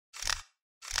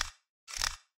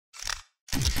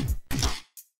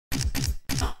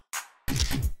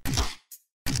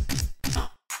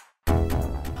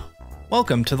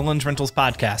Welcome to the Lensrentals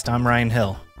podcast. I'm Ryan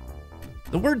Hill.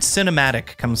 The word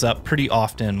cinematic comes up pretty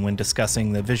often when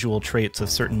discussing the visual traits of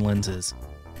certain lenses.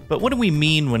 But what do we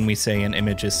mean when we say an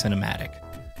image is cinematic?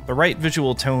 The right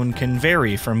visual tone can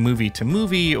vary from movie to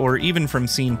movie or even from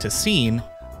scene to scene,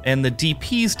 and the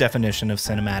DP's definition of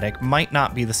cinematic might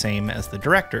not be the same as the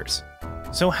director's.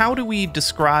 So how do we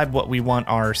describe what we want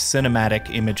our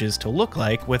cinematic images to look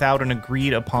like without an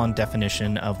agreed upon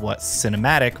definition of what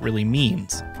cinematic really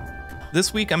means?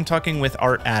 This week I'm talking with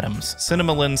Art Adams,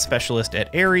 Cinema Lens Specialist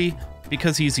at ARRI,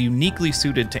 because he's uniquely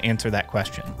suited to answer that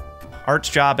question. Art's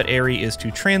job at ARRI is to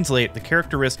translate the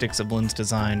characteristics of lens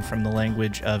design from the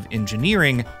language of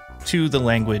engineering to the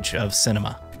language of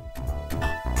cinema.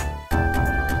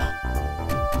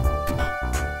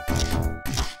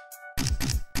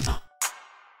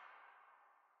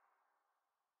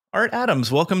 Art Adams,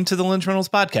 welcome to the Lensrentals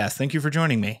podcast. Thank you for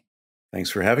joining me. Thanks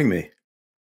for having me.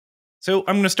 So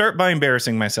I'm going to start by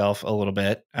embarrassing myself a little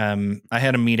bit. I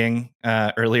had a meeting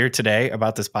earlier today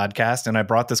about this podcast, and I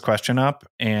brought this question up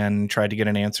and tried to get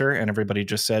an answer, and everybody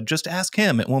just said, just ask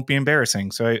him. It won't be embarrassing.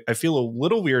 So I feel a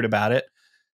little weird about it,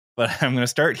 but I'm going to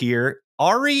start here.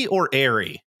 ARRI or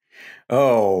ARRI?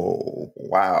 Oh,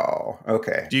 wow.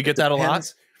 Okay. Do you get that a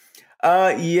lot?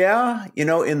 Yeah. You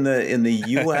know, in the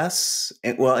US,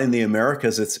 well, in the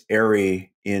Americas, it's ARRI.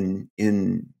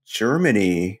 In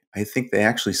Germany, I think they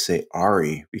actually say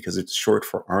ARRI because it's short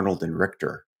for Arnold and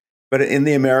Richter. But in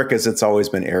the Americas, it's always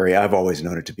been ARRI. I've always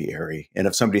known it to be ARRI. And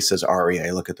if somebody says ARRI, I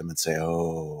look at them and say,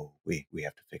 oh, we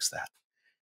have to fix that.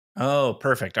 Oh,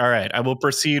 perfect. All right. I will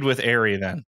proceed with ARRI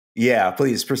then. Yeah,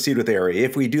 please proceed with ARRI.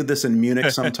 If we do this in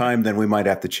Munich sometime, then we might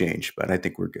have to change, but I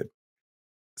think we're good.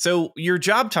 So your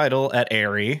job title at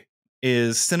ARRI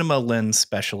is Cinema Lens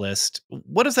Specialist.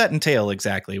 What does that entail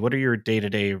exactly? What are your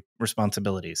day-to-day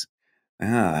responsibilities?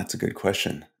 That's a good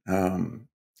question.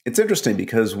 It's interesting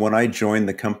because when I joined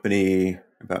the company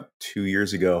about 2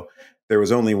 years ago, there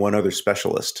was only one other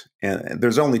specialist. And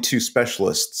there's only two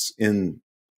specialists in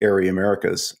ARRI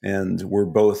Americas, and we're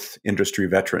both industry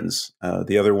veterans.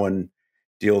 The other one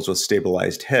deals with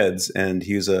stabilized heads, and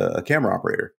he's a camera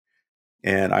operator.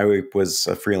 And I was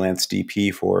a freelance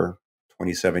DP for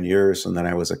 27 years, and then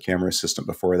I was a camera assistant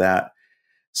before that.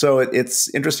 So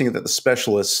it's interesting that the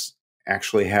specialists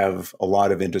actually have a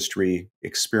lot of industry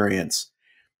experience.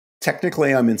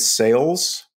 Technically, I'm in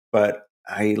sales, but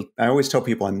I always tell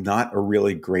people I'm not a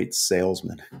really great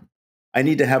salesman. I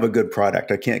need to have a good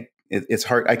product. It's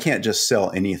hard. I can't just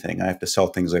sell anything. I have to sell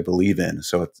things I believe in.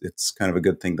 So it's kind of a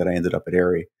good thing that I ended up at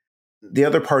ARRI. The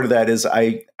other part of that is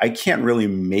I can't really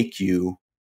make you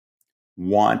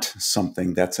want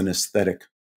something that's an aesthetic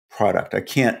product. I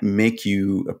can't make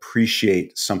you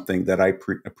appreciate something that I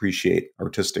appreciate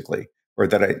artistically, or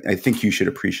that I think you should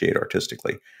appreciate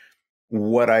artistically.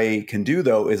 What I can do,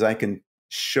 though, is I can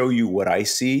show you what I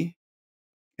see,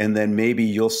 and then maybe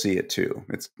you'll see it too.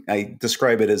 I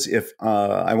describe it as if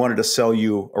I wanted to sell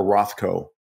you a Rothko,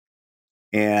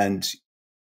 and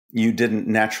you didn't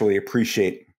naturally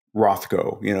appreciate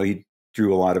Rothko. You know, he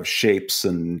drew a lot of shapes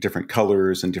and different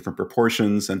colors and different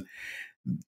proportions. And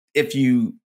if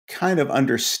you kind of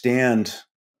understand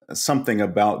something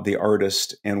about the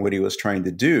artist and what he was trying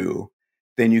to do,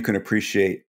 then you can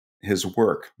appreciate his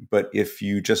work. But if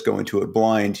you just go into it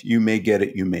blind, you may get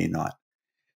it, you may not.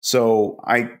 So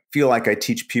I feel like I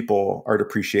teach people art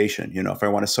appreciation. You know, if I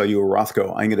want to sell you a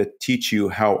Rothko, I'm going to teach you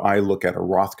how I look at a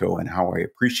Rothko and how I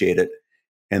appreciate it.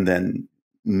 And then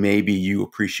maybe you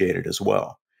appreciate it as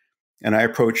well. And I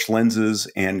approach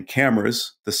lenses and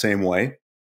cameras the same way.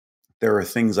 There are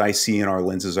things I see in our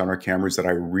lenses on our cameras that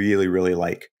I really, really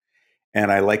like.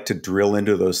 And I like to drill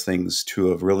into those things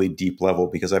to a really deep level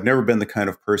because I've never been the kind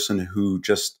of person who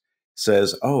just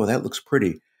says, oh, that looks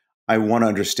pretty. I want to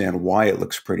understand why it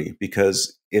looks pretty,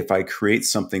 because if I create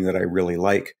something that I really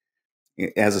like,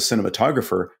 as a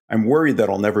cinematographer, I'm worried that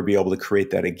I'll never be able to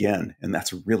create that again. And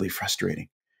that's really frustrating.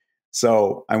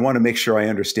 So I want to make sure I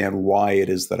understand why it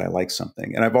is that I like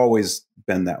something. And I've always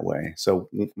been that way. So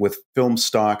with film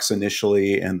stocks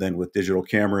initially, and then with digital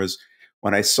cameras,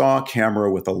 when I saw a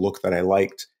camera with a look that I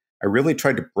liked, I really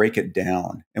tried to break it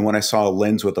down. And when I saw a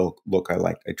lens with a look I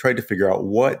liked, I tried to figure out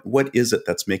what is it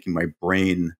that's making my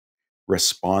brain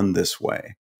respond this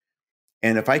way.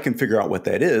 And if I can figure out what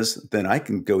that is, then I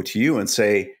can go to you and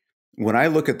say, when I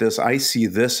look at this, I see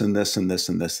this and this and this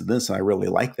and this and this, and I really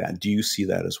like that. Do you see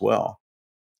that as well?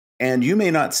 And you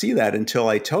may not see that until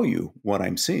I tell you what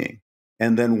I'm seeing.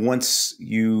 And then once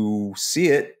you see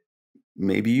it,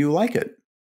 maybe you like it.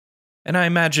 And I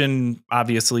imagine,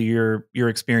 obviously, your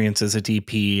experience as a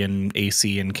DP and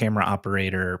AC and camera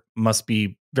operator must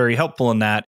be very helpful in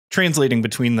that. translating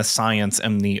between the science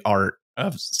and the art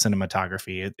of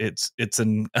cinematography. It's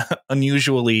an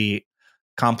unusually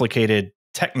complicated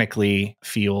technically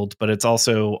field, but it's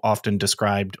also often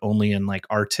described only in like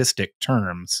artistic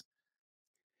terms.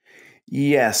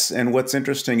 Yes, and what's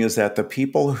interesting is that the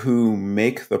people who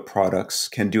make the products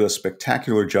can do a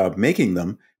spectacular job making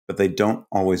them, but they don't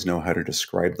always know how to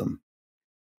describe them.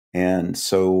 And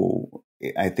so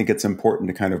I think it's important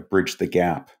to kind of bridge the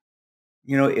gap.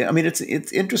 You know, I mean, it's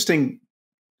interesting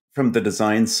from the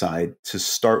design side to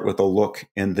start with a look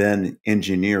and then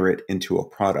engineer it into a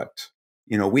product.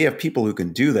 You know, we have people who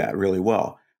can do that really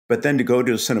well, but then to go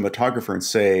to a cinematographer and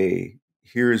say,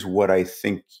 "Here's what I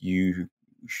think you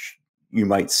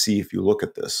might see if you look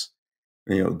at this.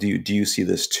 You know, do you see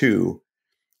this too?"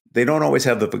 They don't always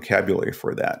have the vocabulary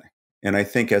for that, and I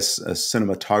think as a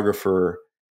cinematographer,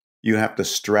 you have to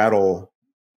straddle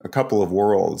a couple of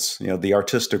worlds. You know, the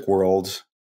artistic world,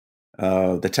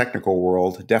 the technical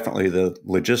world, definitely the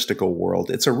logistical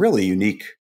world. It's a really unique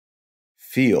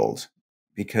field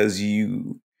because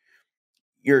you're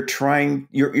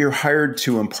hired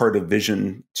to impart a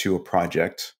vision to a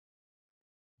project,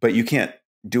 but you can't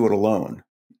do it alone.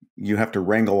 You have to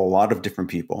wrangle a lot of different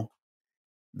people.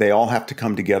 They all have to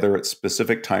come together at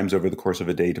specific times over the course of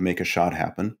a day to make a shot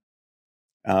happen.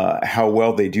 How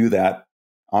well they do that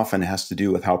often has to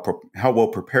do with how well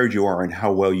prepared you are and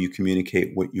how well you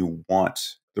communicate what you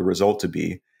want the result to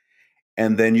be.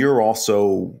 And then you're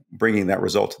also bringing that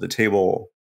result to the table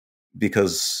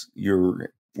because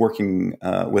you're working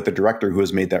with a director who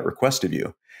has made that request of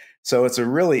you. So it's a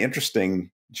really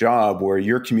interesting job where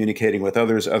you're communicating with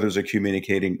others, others are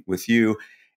communicating with you,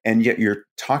 and yet you're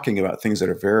talking about things that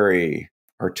are very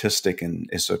artistic and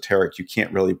esoteric. You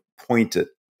can't really point it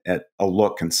at a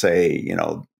look and say, you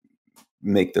know,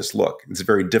 make this look. It's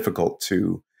very difficult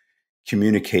to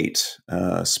communicate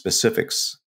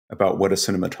specifics about what a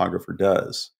cinematographer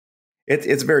does.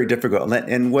 It's very difficult.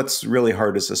 And what's really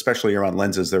hard is, especially around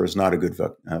lenses, there is not a good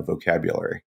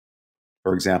vocabulary.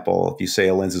 For example, if you say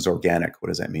a lens is organic, what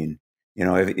does that mean? You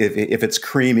know, if it's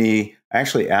creamy, I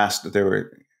actually asked, there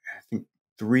were, I think,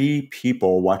 3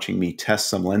 people watching me test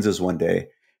some lenses one day,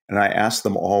 and I asked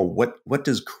them all, what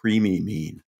does creamy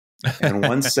mean? And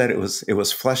one said it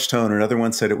was flesh tone, another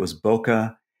one said it was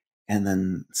bokeh, and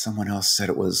then someone else said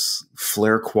it was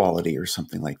flare quality or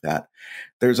something like that.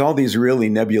 There's all these really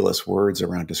nebulous words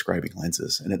around describing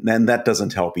lenses, and that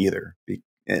doesn't help either.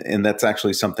 And that's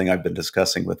actually something I've been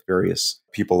discussing with various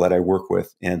people that I work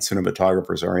with and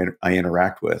cinematographers I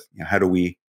interact with. You know, how do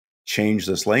we change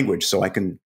this language so I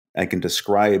can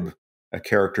describe a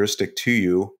characteristic to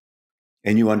you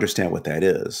and you understand what that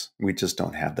is? We just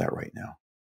don't have that right now.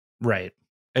 Right.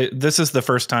 This is the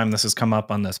first time this has come up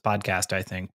on this podcast, I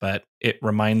think, but it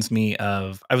reminds me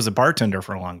of, I was a bartender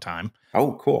for a long time.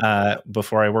 Oh, cool.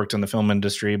 Before I worked in the film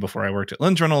industry, before I worked at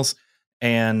Lensrentals,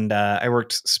 and I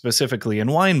worked specifically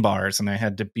in wine bars, and I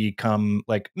had to become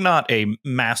like not a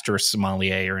master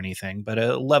sommelier or anything, but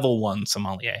a level 1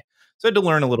 sommelier. So I had to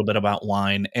learn a little bit about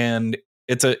wine, and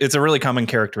it's a really common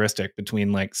characteristic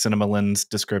between like cinema lens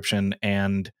description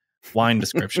and wine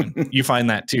description. You find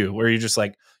that too, where you're just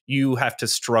like, you have to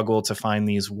struggle to find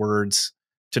these words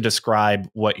to describe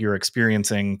what you're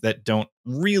experiencing that don't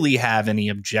really have any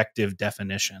objective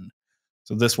definition.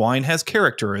 So this wine has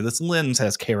character, or this lens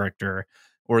has character,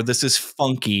 or this is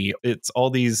funky. It's all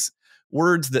these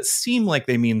words that seem like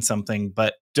they mean something,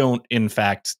 but don't in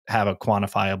fact have a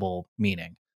quantifiable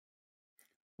meaning.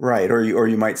 Right, or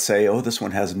you might say, "Oh, this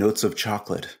one has notes of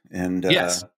chocolate,"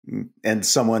 Yes. and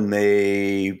someone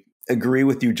may agree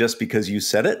with you just because you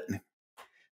said it.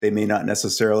 They may not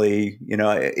necessarily, you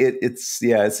know, it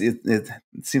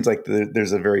seems like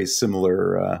there's a very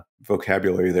similar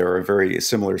vocabulary there, or a very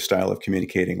similar style of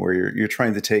communicating, where you're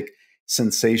trying to take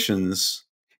sensations,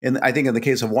 and I think in the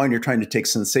case of wine, you're trying to take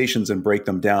sensations and break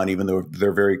them down, even though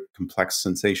they're very complex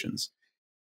sensations.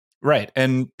 Right.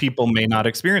 And people may not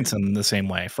experience them the same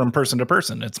way from person to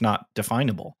person. It's not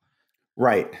definable.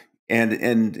 Right. And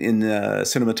in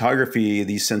cinematography,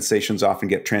 these sensations often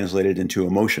get translated into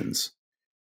emotions,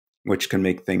 which can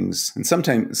make things, and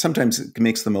sometimes it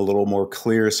makes them a little more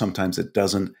clear, sometimes it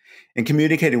doesn't. In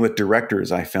communicating with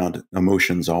directors, I found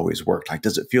emotions always worked. Like,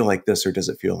 does it feel like this or does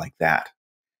it feel like that?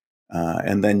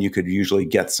 And then you could usually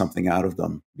get something out of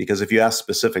them. Because if you ask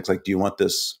specifics, like, do you want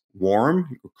this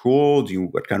warm or cool?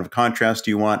 What kind of contrast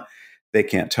do you want? They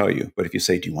can't tell you. But if you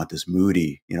say, do you want this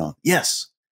moody? You know, yes.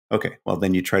 Okay, well,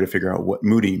 then you try to figure out what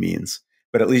moody means.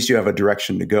 But at least you have a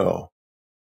direction to go.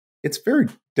 It's very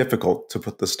difficult to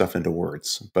put this stuff into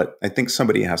words, but I think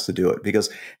somebody has to do it, because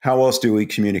how else do we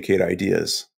communicate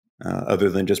ideas other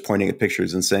than just pointing at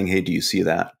pictures and saying, hey, do you see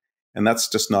that? And that's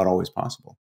just not always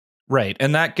possible. Right.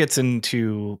 And that gets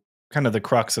into kind of the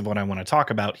crux of what I want to talk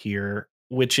about here,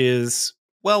 which is,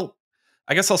 well,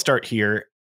 I guess I'll start here.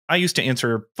 I used to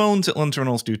answer phones at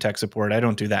Lensrentals, do tech support. I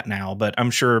don't do that now, but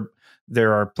I'm sure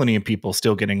there are plenty of people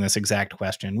still getting this exact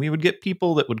question. We would get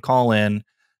people that would call in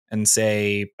and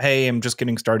say, hey, I'm just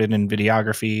getting started in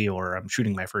videography, or I'm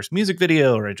shooting my first music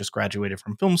video, or I just graduated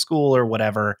from film school or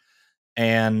whatever.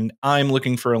 And I'm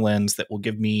looking for a lens that will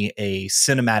give me a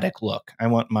cinematic look. I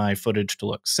want my footage to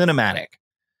look cinematic.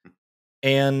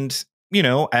 And,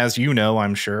 as you know,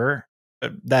 I'm sure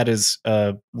that is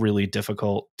a really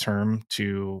difficult term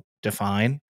to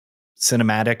define.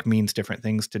 Cinematic means different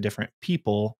things to different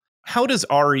people. How does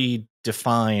ARRI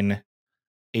define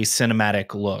a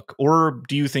cinematic look? Or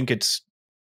do you think it's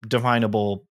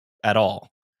definable at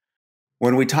all?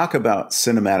 When we talk about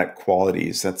cinematic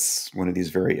qualities, that's one of these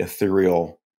very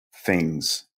ethereal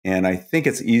things. And I think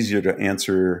it's easier to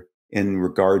answer in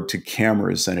regard to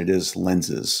cameras than it is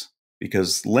lenses,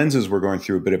 because lenses were going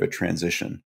through a bit of a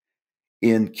transition.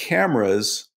 In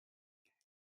cameras,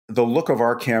 the look of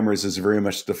our cameras is very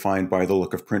much defined by the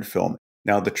look of print film.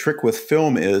 Now, the trick with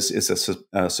film is a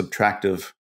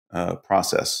subtractive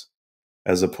process,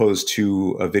 as opposed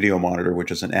to a video monitor,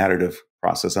 which is an additive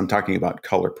process. I'm talking about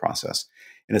color process.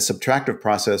 In a subtractive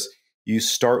process, you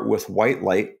start with white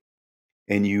light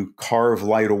and you carve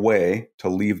light away to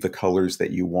leave the colors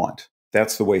that you want.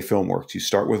 That's the way film works. You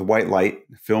start with white light.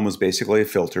 Film is basically a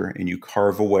filter, and you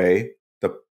carve away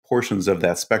the portions of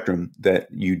that spectrum that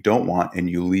you don't want, and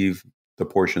you leave the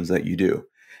portions that you do.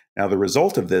 Now, the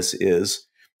result of this is,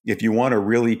 if you want a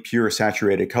really pure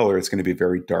saturated color, it's going to be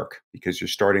very dark, because you're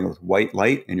starting with white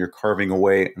light and you're carving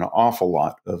away an awful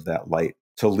lot of that light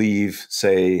to leave,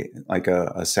 say, like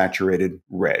a saturated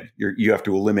red. You have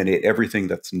to eliminate everything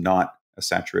that's not a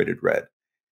saturated red.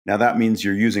 Now, that means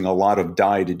you're using a lot of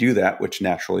dye to do that, which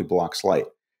naturally blocks light.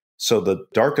 So the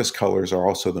darkest colors are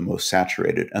also the most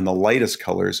saturated, and the lightest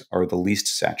colors are the least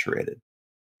saturated.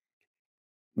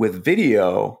 With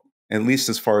video, at least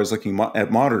as far as looking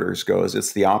at monitors goes,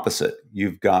 it's the opposite.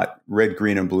 You've got red,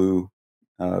 green, and blue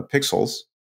pixels,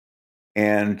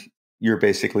 and you're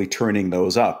basically turning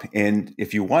those up. And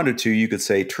if you wanted to, you could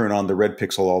say turn on the red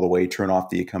pixel all the way, turn off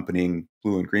the accompanying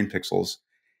blue and green pixels,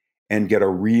 and get a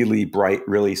really bright,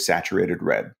 really saturated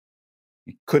red.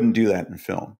 You couldn't do that in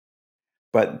film.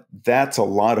 But that's a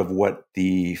lot of what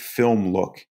the film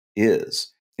look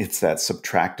is. It's that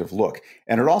subtractive look.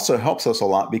 And it also helps us a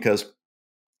lot because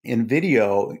in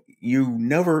video, you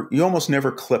almost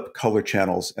never clip color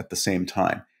channels at the same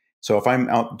time. So if I'm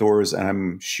outdoors and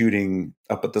I'm shooting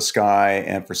up at the sky,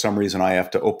 and for some reason I have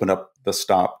to open up the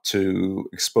stop to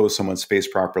expose someone's face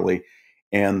properly,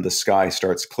 and the sky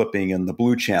starts clipping in the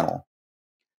blue channel,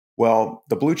 well,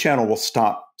 the blue channel will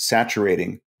stop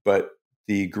saturating, but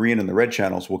the green and the red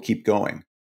channels will keep going.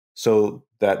 So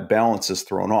that balance is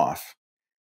thrown off.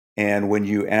 And when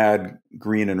you add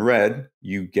green and red,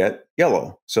 you get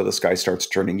yellow. So the sky starts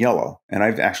turning yellow. And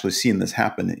I've actually seen this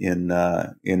happen in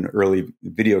early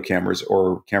video cameras,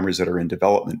 or cameras that are in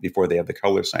development before they have the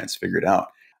color science figured out.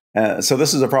 So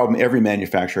this is a problem every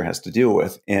manufacturer has to deal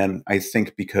with. And I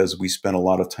think because we spent a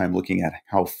lot of time looking at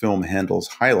how film handles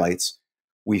highlights,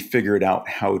 we figured out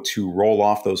how to roll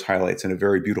off those highlights in a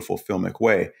very beautiful filmic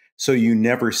way. So you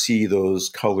never see those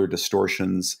color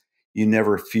distortions. You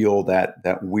never feel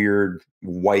that weird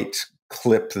white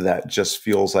clip that just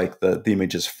feels like the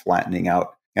image is flattening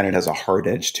out and it has a hard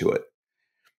edge to it.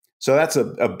 So that's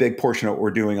a big portion of what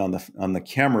we're doing on the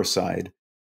camera side.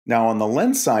 Now, on the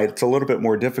lens side, it's a little bit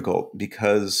more difficult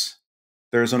because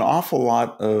there's an awful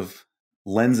lot of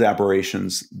lens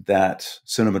aberrations that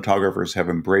cinematographers have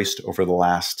embraced over the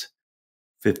last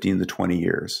 15 to 20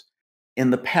 years.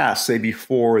 In the past, say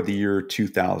before the year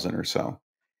 2000 or so,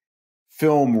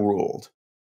 film ruled.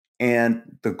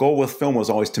 And the goal with film was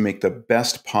always to make the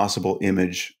best possible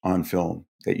image on film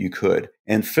that you could.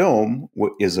 And film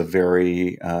is a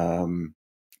very,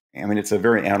 it's a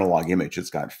very analog image.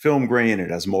 It's got film grain, it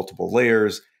has multiple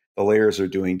layers. The layers are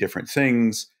doing different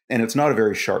things, and it's not a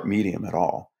very sharp medium at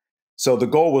all. So the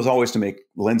goal was always to make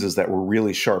lenses that were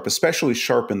really sharp, especially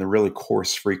sharp in the really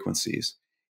coarse frequencies,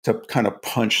 to kind of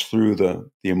punch through the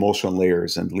emulsion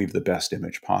layers and leave the best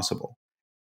image possible.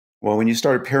 Well, when you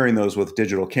started pairing those with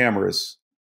digital cameras,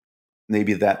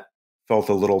 maybe that felt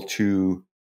a little too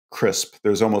crisp.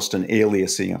 There's almost an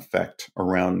aliasing effect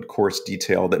around coarse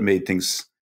detail that made things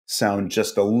sound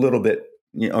just a little bit,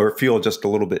 or feel just a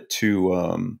little bit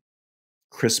too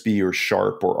crispy or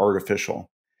sharp or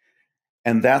artificial.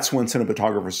 And that's when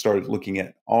cinematographers started looking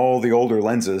at all the older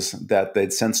lenses that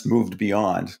they'd since moved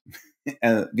beyond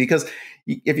And because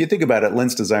if you think about it,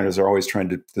 lens designers are always trying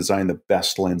to design the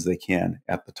best lens they can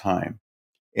at the time.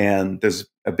 And there's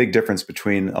a big difference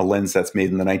between a lens that's made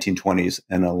in the 1920s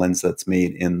and a lens that's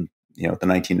made in the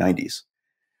 1990s.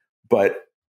 But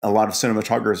a lot of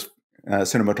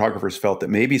cinematographers felt that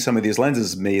maybe some of these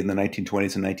lenses made in the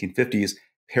 1920s and 1950s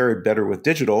paired better with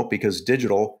digital because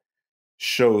digital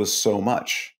shows so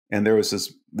much. And there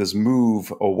was this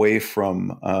move away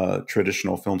from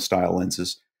traditional film style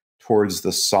lenses towards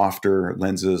the softer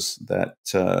lenses that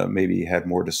maybe had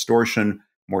more distortion,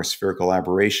 more spherical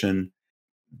aberration.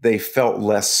 They felt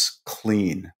less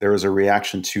clean. There was a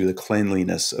reaction to the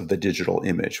cleanliness of the digital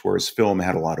image, whereas film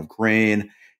had a lot of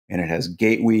grain and it has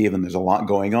gate weave and there's a lot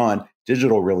going on.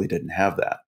 Digital really didn't have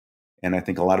that. And I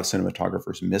think a lot of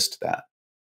cinematographers missed that.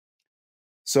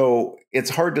 So it's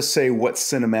hard to say what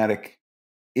cinematic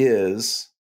is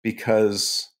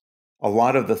because a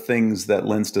lot of the things that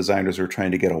lens designers were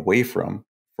trying to get away from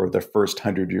for the first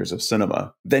 100 years of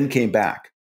cinema then came back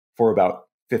for about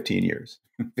 15 years,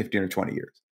 15 or 20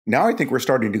 years. Now I think we're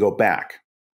starting to go back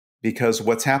because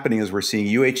what's happening is we're seeing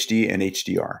UHD and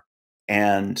HDR.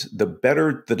 And the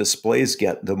better the displays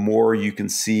get, the more you can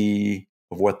see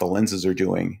of what the lenses are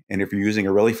doing. And if you're using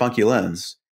a really funky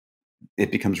lens,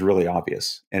 it becomes really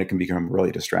obvious and it can become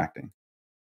really distracting.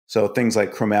 So things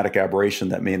like chromatic aberration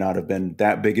that may not have been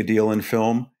that big a deal in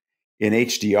film, in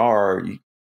HDR,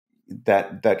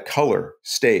 that color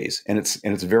stays and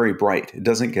it's very bright. It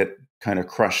doesn't get kind of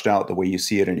crushed out the way you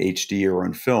see it in HD or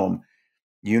in film.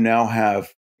 You now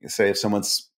have, say, if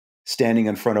someone's standing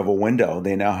in front of a window,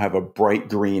 they now have a bright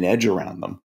green edge around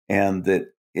them, and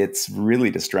that it's really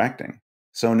distracting.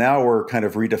 So now we're kind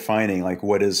of redefining like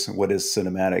what is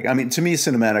cinematic. I mean, to me,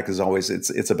 cinematic is always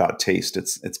it's about taste.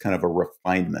 It's kind of a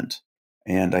refinement,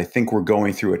 and I think we're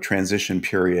going through a transition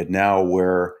period now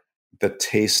where the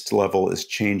taste level is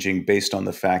changing based on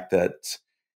the fact that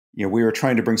we were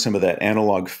trying to bring some of that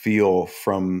analog feel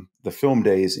from the film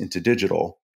days into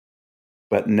digital,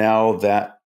 but now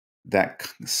that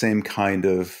same kind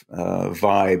of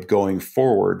vibe going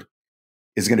forward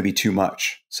is going to be too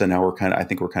much. So now I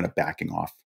think we're kind of backing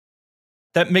off.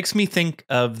 That makes me think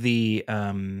of the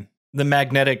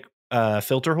magnetic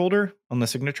filter holder on the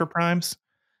signature primes.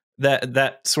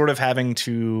 That sort of having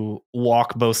to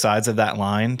walk both sides of that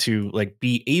line to like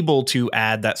be able to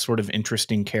add that sort of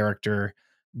interesting character,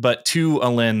 but to a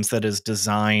lens that is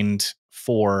designed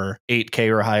for 8K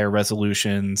or higher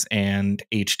resolutions and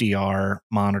HDR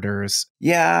monitors.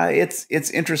 Yeah, it's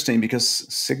interesting because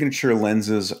signature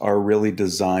lenses are really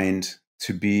designed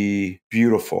to be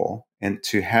beautiful and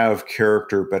to have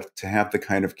character, but to have the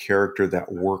kind of character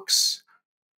that works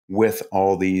with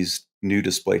all these new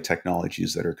display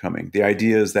technologies that are coming. The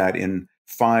idea is that in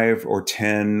 5 or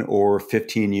 10 or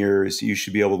 15 years, you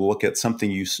should be able to look at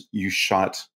something you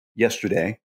shot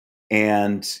yesterday,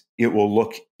 and it will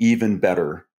look even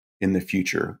better in the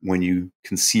future when you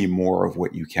can see more of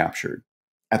what you captured.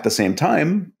 At the same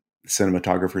time,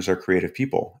 cinematographers are creative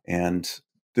people, and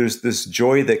there's this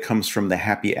joy that comes from the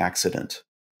happy accident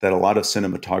that a lot of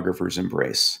cinematographers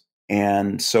embrace.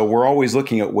 And so we're always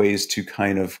looking at ways to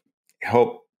kind of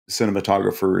help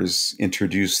cinematographers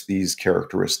introduce these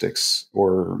characteristics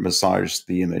or massage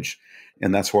the image.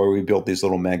 And that's why we built these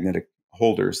little magnetic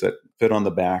holders that fit on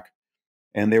the back.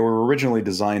 And they were originally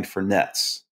designed for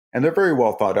nets. And they're very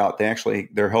well thought out.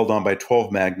 They're held on by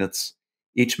 12 magnets.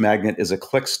 Each magnet is a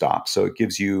click stop. So it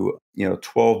gives you,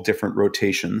 12 different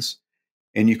rotations.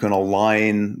 And you can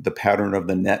align the pattern of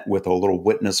the net with a little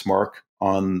witness mark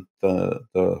on the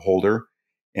holder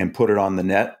and put it on the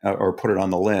net or put it on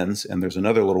the lens. And there's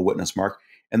another little witness mark.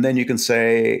 And then you can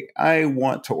say, I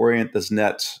want to orient this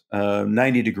net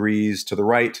 90 degrees to the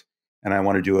right, and I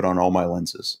want to do it on all my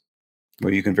lenses.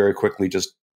 Well, you can very quickly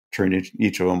just turn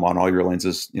each of them on all your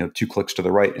lenses, 2 clicks to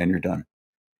the right, and you're done.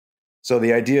 So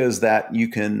the idea is that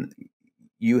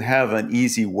you have an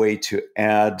easy way to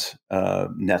add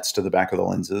nets to the back of the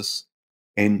lenses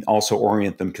and also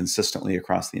orient them consistently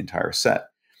across the entire set.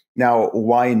 Now,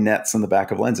 why nets in the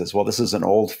back of lenses? Well, this is an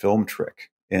old film trick.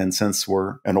 And since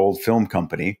we're an old film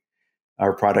company,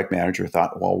 our product manager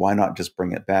thought, well, why not just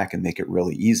bring it back and make it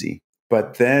really easy?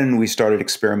 But then we started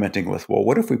experimenting with, well,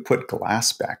 what if we put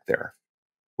glass back there?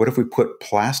 What if we put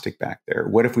plastic back there?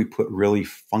 What if we put really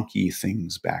funky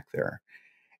things back there?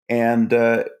 And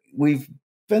we've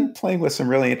been playing with some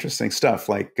really interesting stuff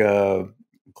like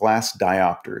glass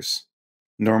diopters.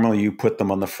 Normally, you put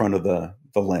them on the front of the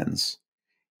lens.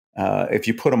 If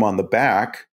you put them on the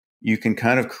back, you can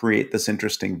kind of create this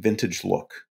interesting vintage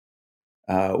look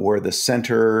where the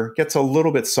center gets a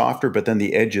little bit softer, but then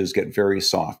the edges get very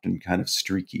soft and kind of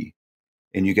streaky.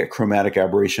 and you get chromatic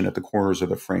aberration at the corners of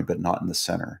the frame, but not in the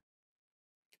center.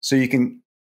 So you can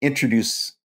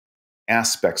introduce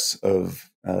aspects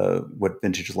of what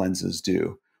vintage lenses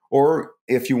do. Or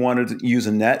if you wanted to use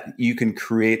a net, you can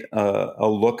create a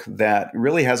look that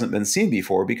really hasn't been seen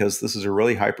before, because this is a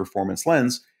really high performance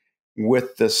lens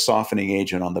with this softening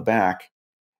agent on the back.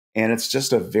 And it's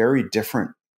just a very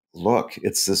different look.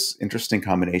 It's this interesting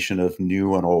combination of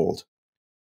new and old.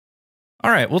 All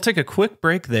right, we'll take a quick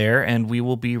break there, and we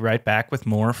will be right back with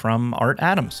more from Art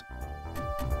Adams.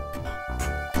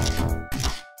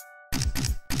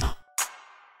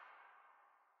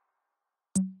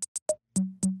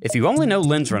 If you only know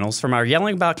Lens Rentals from our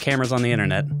yelling about cameras on the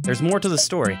internet, there's more to the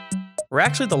story. We're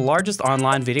actually the largest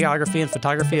online videography and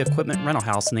photography equipment rental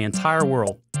house in the entire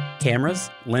world. Cameras,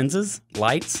 lenses,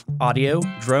 lights, audio,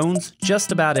 drones,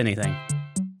 just about anything.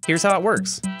 Here's how it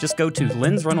works. Just go to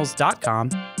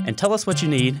lensrentals.com and tell us what you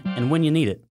need and when you need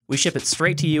it. We ship it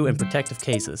straight to you in protective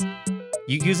cases.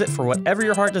 You use it for whatever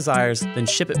your heart desires, then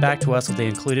ship it back to us with the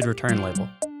included return label.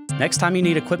 Next time you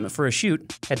need equipment for a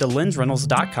shoot, head to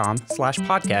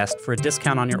lensrentals.com/podcast for a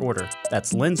discount on your order.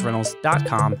 That's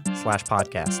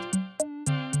lensrentals.com/podcast.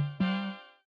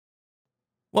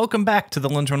 Welcome back to the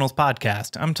Lens Rentals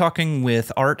podcast. I'm talking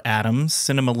with Art Adams,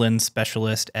 Cinema Lens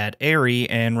Specialist at ARRI,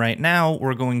 and right now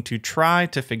we're going to try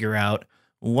to figure out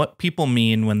what people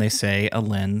mean when they say a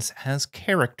lens has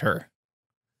character.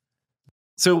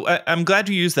 So I'm glad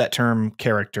you used that term,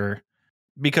 character,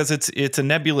 because it's a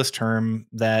nebulous term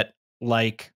that,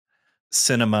 like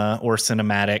cinema or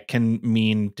cinematic, can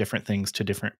mean different things to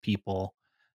different people.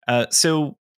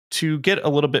 So to get a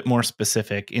little bit more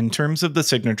specific, in terms of the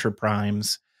signature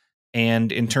primes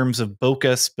and in terms of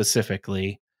bokeh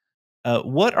specifically,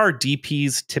 what are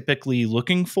DPs typically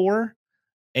looking for,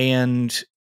 and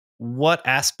what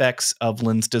aspects of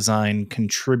lens design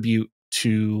contribute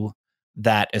to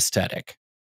that aesthetic?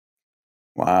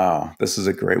 Wow, this is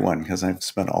a great one because I've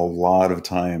spent a lot of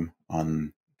time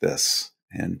on this.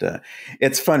 And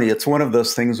it's funny. It's one of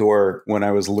those things where when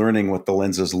I was learning what the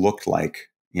lenses looked like,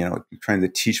 trying to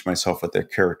teach myself what their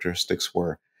characteristics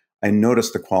were, I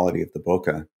noticed the quality of the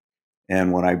bokeh.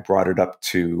 And when I brought it up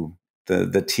to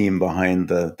the team behind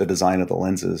the design of the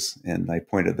lenses, and I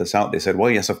pointed this out, they said, well,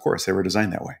 yes, of course, they were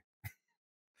designed that way.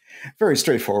 Very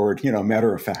straightforward,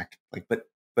 matter of fact.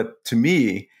 But to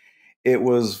me, it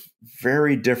was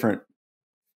very different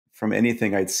from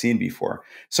anything I'd seen before.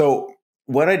 So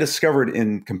what I discovered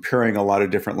in comparing a lot of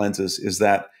different lenses is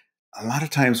that a lot of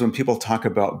times when people talk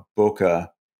about bokeh,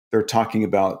 they're talking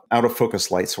about out of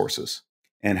focus light sources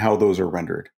and how those are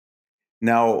rendered.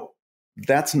 Now,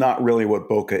 that's not really what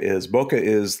bokeh is. Bokeh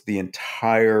is the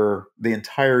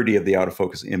entirety of the out of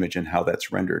focus image and how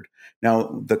that's rendered.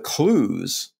 Now, the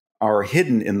clues are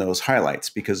hidden in those highlights,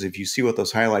 because if you see what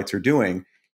those highlights are doing,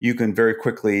 you can very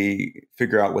quickly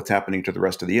figure out what's happening to the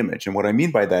rest of the image. And what I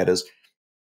mean by that is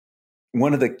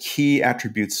one of the key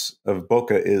attributes of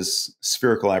bokeh is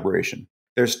spherical aberration.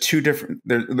 There's three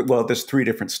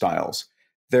different styles.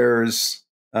 There's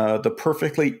the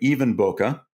perfectly even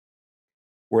bokeh,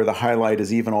 where the highlight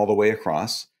is even all the way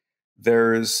across.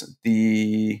 There's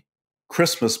the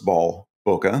Christmas ball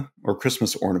bokeh, or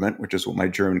Christmas ornament, which is what my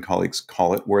German colleagues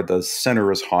call it, where the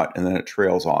center is hot and then it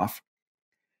trails off.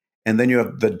 And then you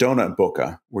have the donut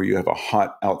bokeh, where you have a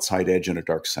hot outside edge and a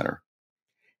dark center.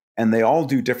 And they all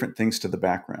do different things to the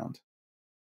background.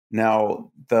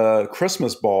 Now, the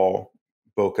Christmas ball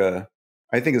bokeh,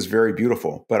 I think, is very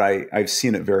beautiful, but I've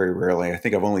seen it very rarely. I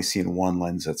think I've only seen one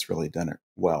lens that's really done it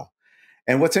well.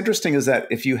 And what's interesting is that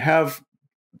if you have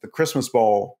the Christmas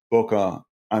ball bokeh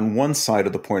on one side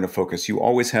of the point of focus, you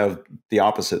always have the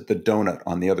opposite, the donut,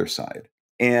 on the other side.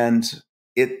 And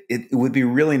it would be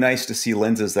really nice to see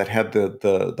lenses that had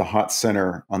the hot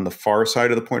center on the far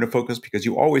side of the point of focus, because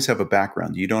you always have a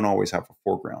background. You don't always have a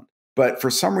foreground. But for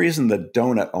some reason, the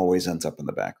donut always ends up in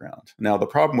the background. Now, the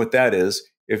problem with that is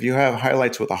if you have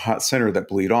highlights with a hot center that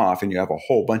bleed off and you have a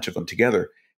whole bunch of them together,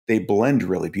 they blend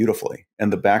really beautifully.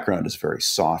 And the background is very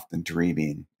soft and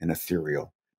dreamy and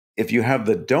ethereal. If you have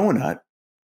the donut,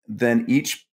 then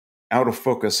each out of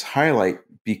focus highlight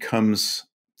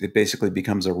basically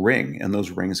becomes a ring, and those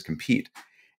rings compete.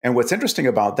 And what's interesting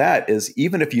about that is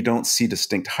even if you don't see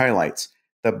distinct highlights,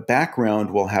 the background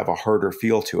will have a harder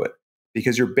feel to it,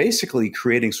 because you're basically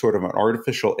creating sort of an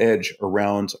artificial edge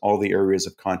around all the areas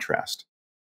of contrast,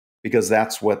 because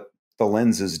that's what the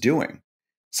lens is doing.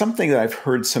 Something that I've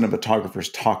heard cinematographers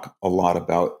talk a lot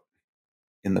about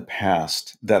in the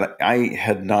past that I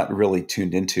had not really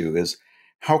tuned into is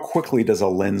how quickly does a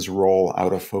lens roll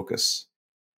out of focus?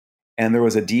 And there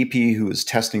was a DP who was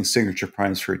testing signature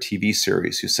primes for a TV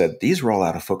series who said, these roll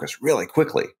out of focus really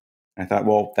quickly. I thought,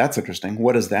 well, that's interesting.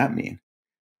 What does that mean?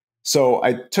 So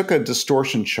I took a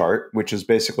distortion chart, which is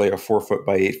basically a 4-foot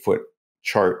by 8-foot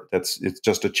chart. It's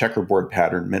just a checkerboard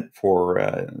pattern meant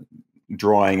for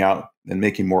drawing out and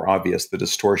making more obvious the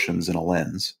distortions in a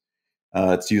lens.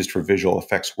 It's used for visual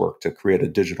effects work to create a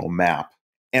digital map.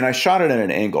 And I shot it at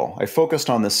an angle. I focused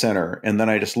on the center, and then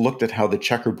I just looked at how the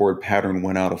checkerboard pattern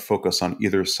went out of focus on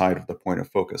either side of the point of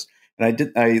focus.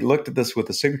 And I looked at this with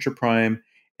a signature prime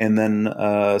and then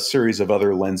a series of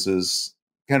other lenses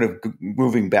kind of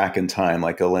moving back in time,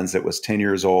 like a lens that was 10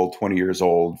 years old, 20 years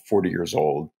old, 40 years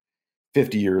old,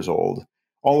 50 years old,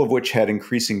 all of which had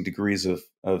increasing degrees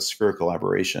of spherical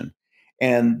aberration.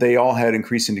 And they all had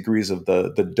increasing degrees of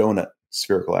the donut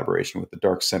spherical aberration with the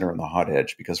dark center and the hot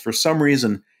edge, because for some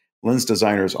reason, lens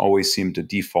designers always seem to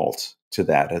default to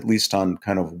that, at least on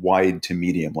kind of wide to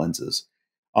medium lenses.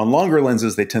 On longer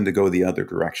lenses, they tend to go the other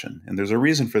direction. And there's a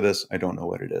reason for this. I don't know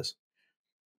what it is.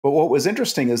 But what was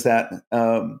interesting is that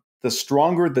the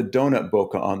stronger the donut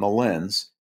bokeh on the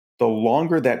lens, the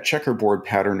longer that checkerboard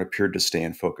pattern appeared to stay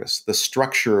in focus. The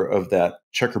structure of that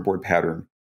checkerboard pattern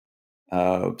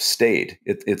stayed.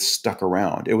 It stuck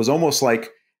around. It was almost like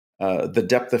the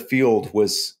depth of field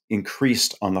was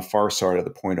increased on the far side of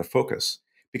the point of focus.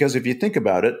 Because if you think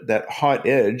about it, that hot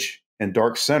edge and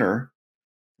dark center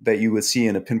that you would see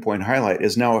in a pinpoint highlight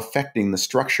is now affecting the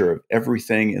structure of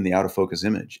everything in the out of focus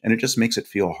image. And it just makes it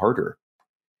feel harder.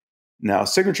 Now,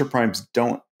 signature primes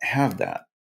don't have that.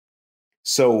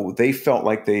 So they felt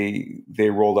like they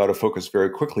rolled out of focus very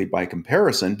quickly by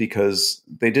comparison, because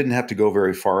they didn't have to go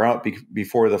very far out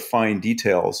before the fine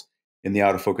details in the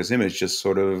out of focus image just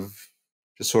sort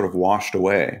of washed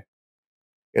away.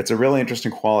 It's a really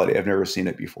interesting quality. I've never seen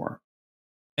it before.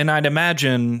 And I'd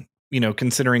imagine,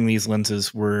 considering these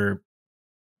lenses were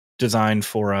designed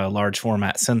for a large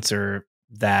format sensor,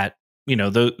 that,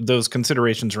 those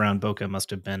considerations around bokeh must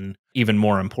have been even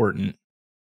more important.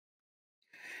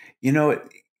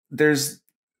 There's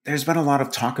been a lot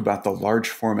of talk about the large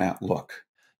format look.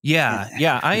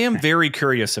 Yeah. I am very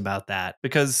curious about that,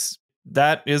 because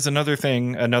that is another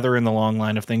in the long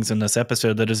line of things in this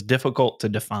episode that is difficult to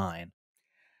define.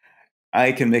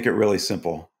 I can make it really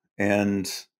simple,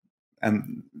 and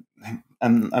I'm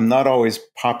not always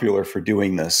popular for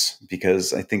doing this,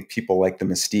 because I think people like the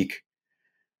mystique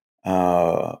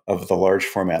of the large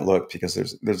format look, because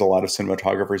there's a lot of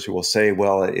cinematographers who will say,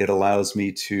 well, it allows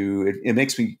me to, it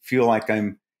makes me feel like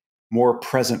I'm more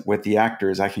present with the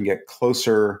actors. I can get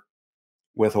closer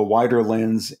with a wider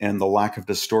lens, and the lack of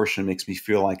distortion makes me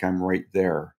feel like I'm right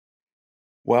there.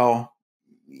 Well,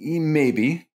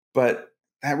 maybe, but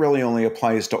that really only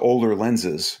applies to older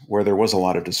lenses where there was a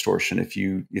lot of distortion. If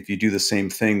you do the same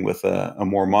thing with a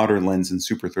more modern lens in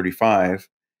Super 35,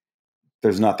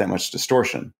 there's not that much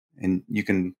distortion, and you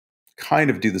can kind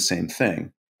of do the same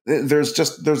thing. There's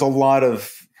a lot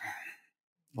of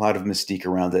mystique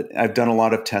around it. I've done a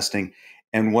lot of testing,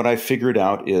 and what I figured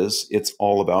out is it's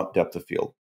all about depth of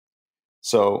field.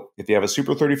 So if you have a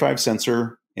Super 35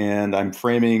 sensor and I'm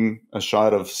framing a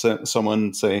shot of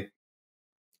someone, say,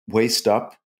 waist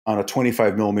up on a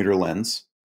 25 millimeter lens,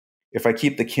 if I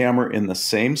keep the camera in the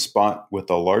same spot with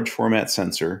a large format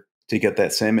sensor to get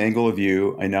that same angle of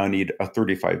view, I now need a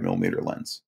 35 millimeter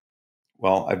lens.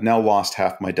 Well, I've now lost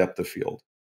half my depth of field.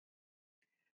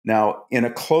 Now, in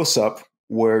a close-up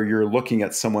where you're looking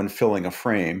at someone filling a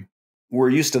frame, we're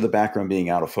used to the background being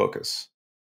out of focus.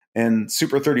 And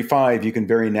Super 35, you can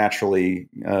very naturally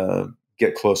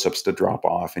get close-ups to drop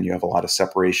off, and you have a lot of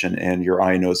separation, and your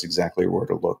eye knows exactly where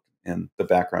to look, and the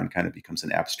background kind of becomes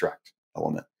an abstract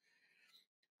element.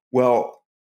 Well,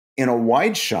 in a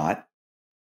wide shot,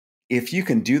 if you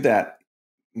can do that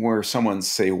where someone's,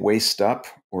 say, waist up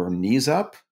or knees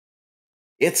up,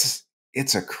 it's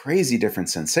a crazy different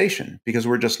sensation, because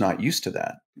we're just not used to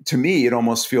that. To me, it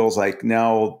almost feels like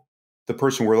now the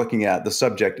person we're looking at, the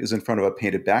subject, is in front of a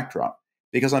painted backdrop,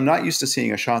 because I'm not used to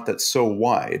seeing a shot that's so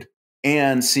wide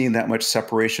and seeing that much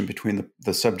separation between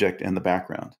the subject and the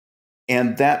background.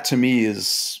 And that, to me,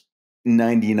 is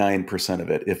 99% of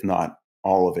it, if not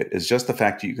all of it, is just the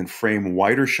fact that you can frame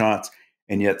wider shots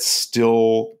and yet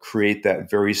still create that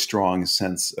very strong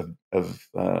sense of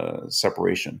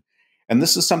separation. And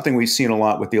this is something we've seen a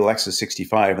lot with the Alexa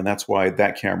 65, and that's why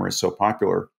that camera is so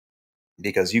popular,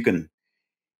 because you can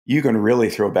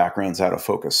really throw backgrounds out of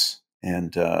focus,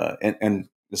 and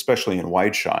especially in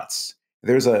wide shots.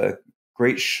 There's a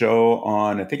great show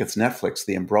on, I think it's Netflix,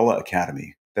 The Umbrella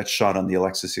Academy, that's shot on the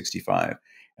Alexa 65.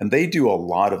 And they do a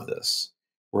lot of this,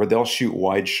 where they'll shoot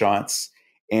wide shots,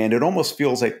 and it almost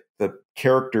feels like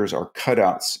characters are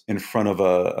cutouts in front of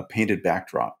a painted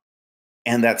backdrop.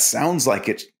 And that sounds like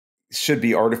it should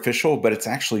be artificial, but it's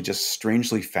actually just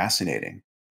strangely fascinating.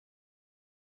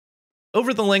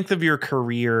 Over the length of your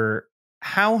career,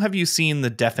 how have you seen the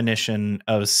definition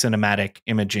of cinematic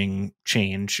imaging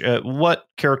change? What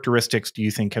characteristics do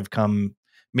you think have come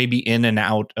maybe in and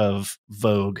out of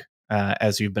vogue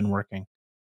as you've been working?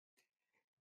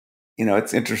 You know,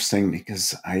 it's interesting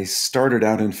because I started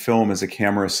out in film as a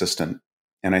camera assistant,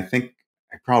 and I think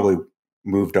I probably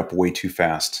moved up way too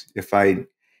fast. If I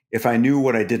knew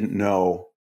what I didn't know,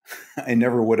 I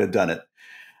never would have done it.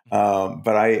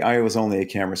 But I was only a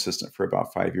camera assistant for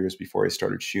about 5 years before I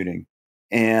started shooting.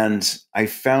 And I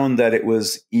found that it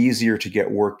was easier to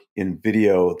get work in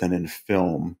video than in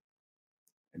film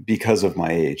because of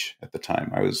my age at the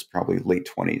time. I was probably late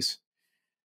 20s.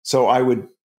 So I would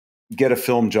get a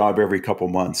film job every couple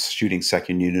months, shooting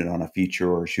second unit on a feature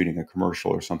or shooting a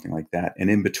commercial or something like that. And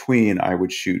in between, I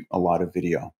would shoot a lot of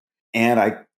video. And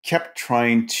I kept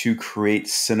trying to create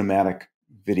cinematic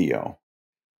video.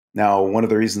 Now, one of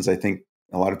the reasons I think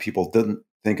a lot of people didn't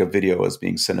think of video as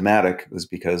being cinematic was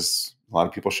because a lot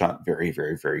of people shot very,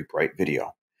 very, very bright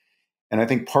video. And I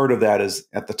think part of that is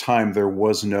at the time there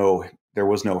was no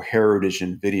heritage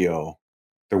in video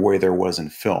the way there was in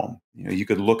film. You know, you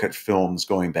could look at films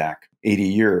going back 80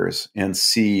 years and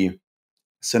see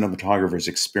cinematographers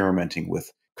experimenting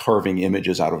with carving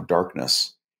images out of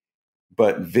darkness.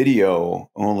 But video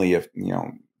only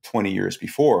 20 years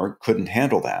before couldn't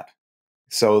handle that.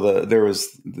 So there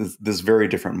was this very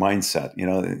different mindset. You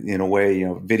know, in a way,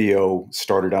 video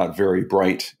started out very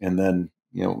bright, and then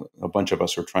a bunch of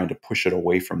us were trying to push it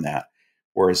away from that,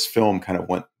 whereas film kind of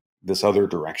went this other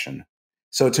direction.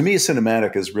 So to me,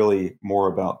 cinematic is really more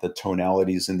about the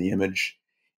tonalities in the image.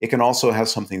 It can also have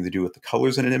something to do with the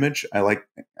colors in an image.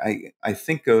 I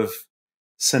think of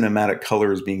cinematic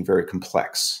color as being very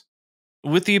complex.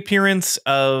 With the appearance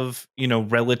of,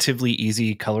 relatively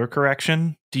easy color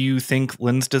correction, do you think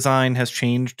lens design has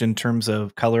changed in terms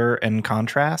of color and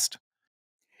contrast?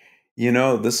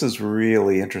 This is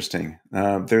really interesting.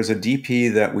 There's a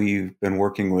DP that we've been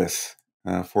working with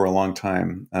for a long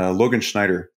time, Logan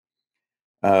Schneider.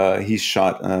 He's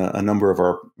shot a number of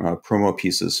our promo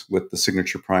pieces with the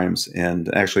signature primes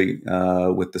and actually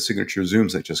with the signature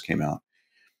zooms that just came out.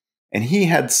 And he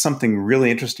had something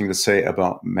really interesting to say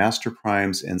about master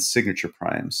primes and signature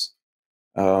primes.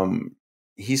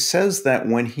 He says that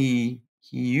when he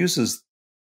uses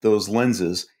those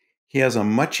lenses, he has a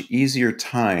much easier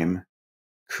time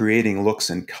creating looks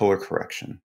in color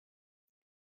correction.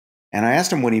 And I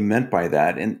asked him what he meant by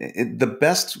that. And the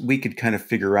best we could kind of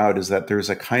figure out is that there's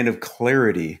a kind of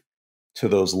clarity to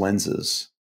those lenses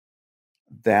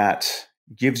that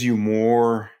gives you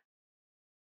more,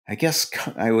 I guess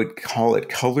I would call it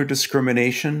color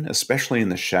discrimination, especially in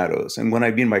the shadows. And what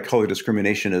I mean by color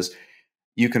discrimination is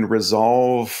you can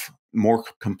resolve more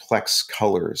complex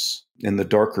colors in the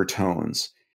darker tones.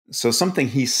 So something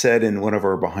he said in one of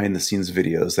our behind the scenes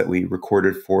videos that we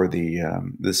recorded for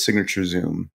the signature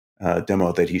zoom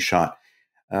demo that he shot,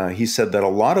 he said that a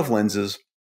lot of lenses,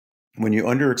 when you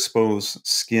underexpose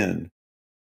skin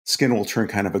will turn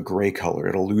kind of a gray color.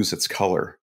 It'll lose its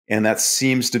color. And that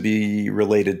seems to be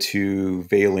related to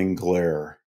veiling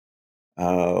glare,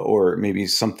 or maybe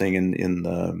something in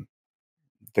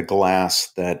the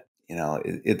glass that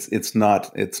it's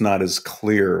not as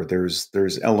clear.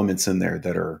 There's elements in there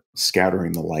that are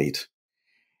scattering the light.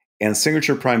 And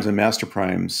signature primes and master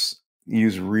primes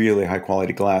use really high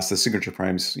quality glass. The signature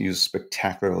primes use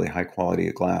spectacularly high quality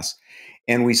glass.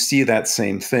 And we see that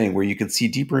same thing where you can see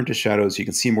deeper into shadows, you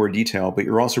can see more detail, but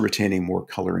you're also retaining more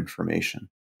color information.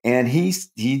 And he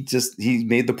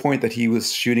made the point that he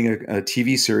was shooting a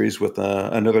TV series with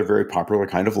another very popular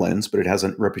kind of lens, but it has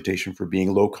a reputation for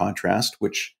being low contrast,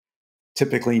 which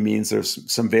typically means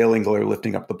there's some veiling glare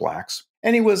lifting up the blacks.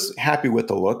 And he was happy with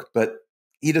the look, but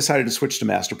he decided to switch to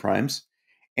master primes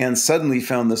and suddenly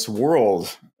found this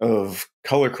world of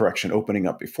color correction opening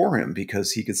up before him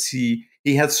because he could see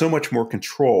he had so much more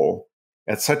control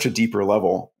at such a deeper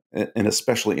level, and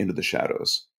especially into the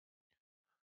shadows.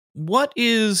 What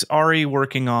is ARRI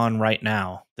working on right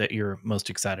now that you're most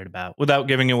excited about, without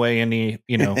giving away any,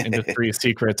 industry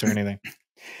secrets or anything?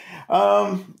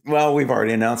 Well, we've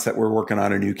already announced that we're working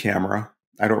on a new camera.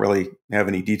 I don't really have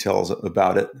any details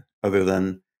about it other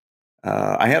than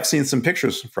I have seen some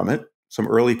pictures from it, some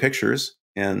early pictures,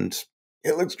 and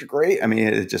it looks great. I mean,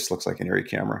 it just looks like an ARRI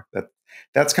camera.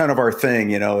 That's kind of our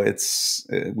thing, It's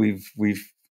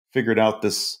we've figured out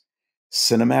this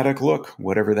cinematic look,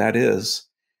 whatever that is.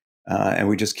 And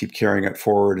we just keep carrying it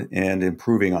forward and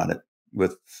improving on it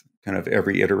with kind of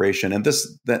every iteration. And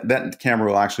that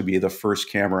camera will actually be the first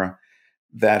camera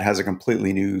that has a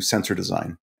completely new sensor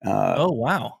design. Oh,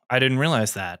 wow. I didn't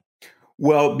realize that.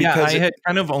 Well, because I had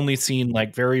kind of only seen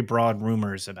like very broad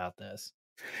rumors about this.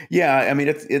 Yeah, I mean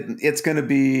it's going to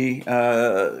be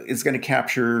it's going to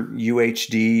capture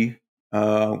UHD.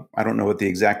 I don't know what the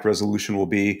exact resolution will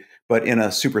be, but in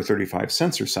a Super 35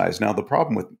 sensor size. Now the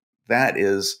problem with that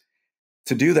is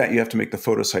to do that you have to make the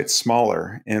photosites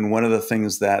smaller. And one of the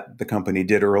things that the company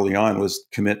did early on was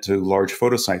commit to large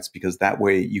photosites because that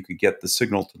way you could get the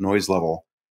signal to noise level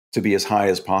to be as high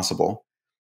as possible,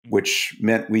 which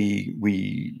meant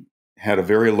we had a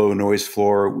very low noise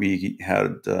floor. We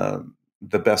had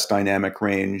the best dynamic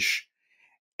range.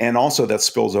 And also that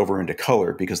spills over into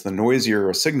color because the noisier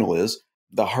a signal is,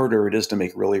 the harder it is to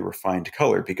make really refined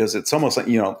color because it's almost like,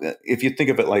 if you think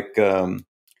of it like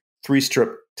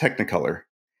 3-strip Technicolor,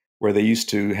 where they used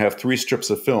to have 3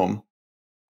 strips of film,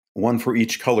 one for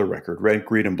each color record, red,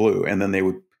 green, and blue, and then they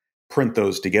would print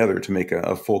those together to make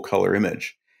a full color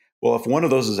image. Well, if one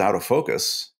of those is out of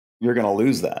focus, you're going to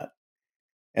lose that.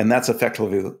 And that's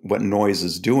effectively what noise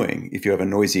is doing. If you have a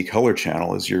noisy color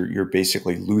channel, is you're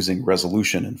basically losing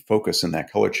resolution and focus in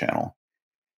that color channel.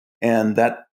 And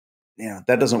that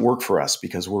doesn't work for us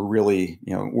because we're really,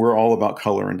 we're all about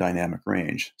color and dynamic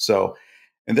range. So,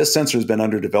 and this sensor has been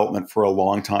under development for a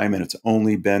long time, and it's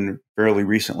only been fairly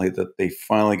recently that they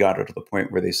finally got it to the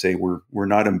point where they say we're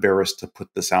not embarrassed to put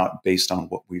this out based on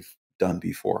what we've done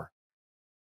before.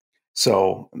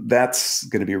 So that's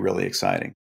going to be really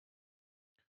exciting.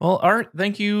 Well, Art,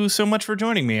 thank you so much for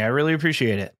joining me. I really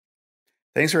appreciate it.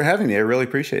 Thanks for having me. I really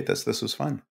appreciate this. This was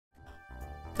fun.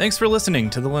 Thanks for listening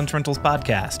to the Lensrentals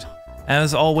podcast.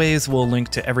 As always, we'll link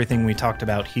to everything we talked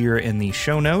about here in the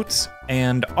show notes.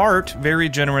 And Art very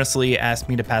generously asked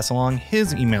me to pass along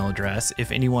his email address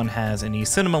if anyone has any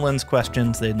Cinema Lens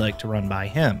questions they'd like to run by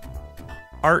him.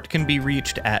 Art can be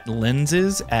reached at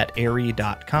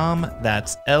lenses@arri.com.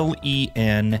 That's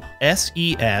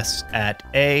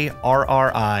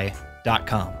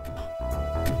lenses@arri.com.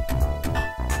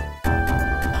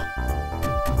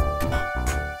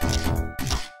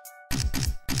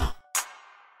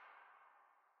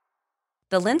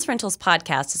 The Lens Rentals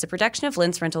podcast is a production of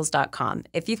Lensrentals.com.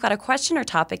 If you've got a question or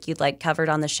topic you'd like covered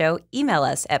on the show, email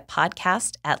us at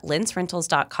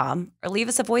podcast@lensrentals.com or leave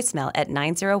us a voicemail at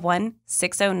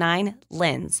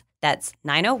 901-609-LENS. That's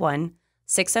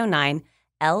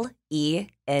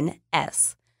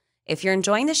 901-609-LENS. If you're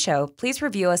enjoying the show, please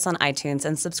review us on iTunes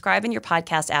and subscribe in your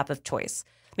podcast app of choice.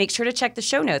 Make sure to check the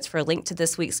show notes for a link to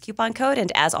this week's coupon code,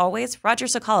 and as always, Roger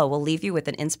Cicala will leave you with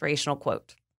an inspirational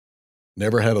quote.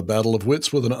 Never have a battle of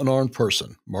wits with an unarmed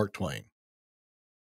person. Mark Twain.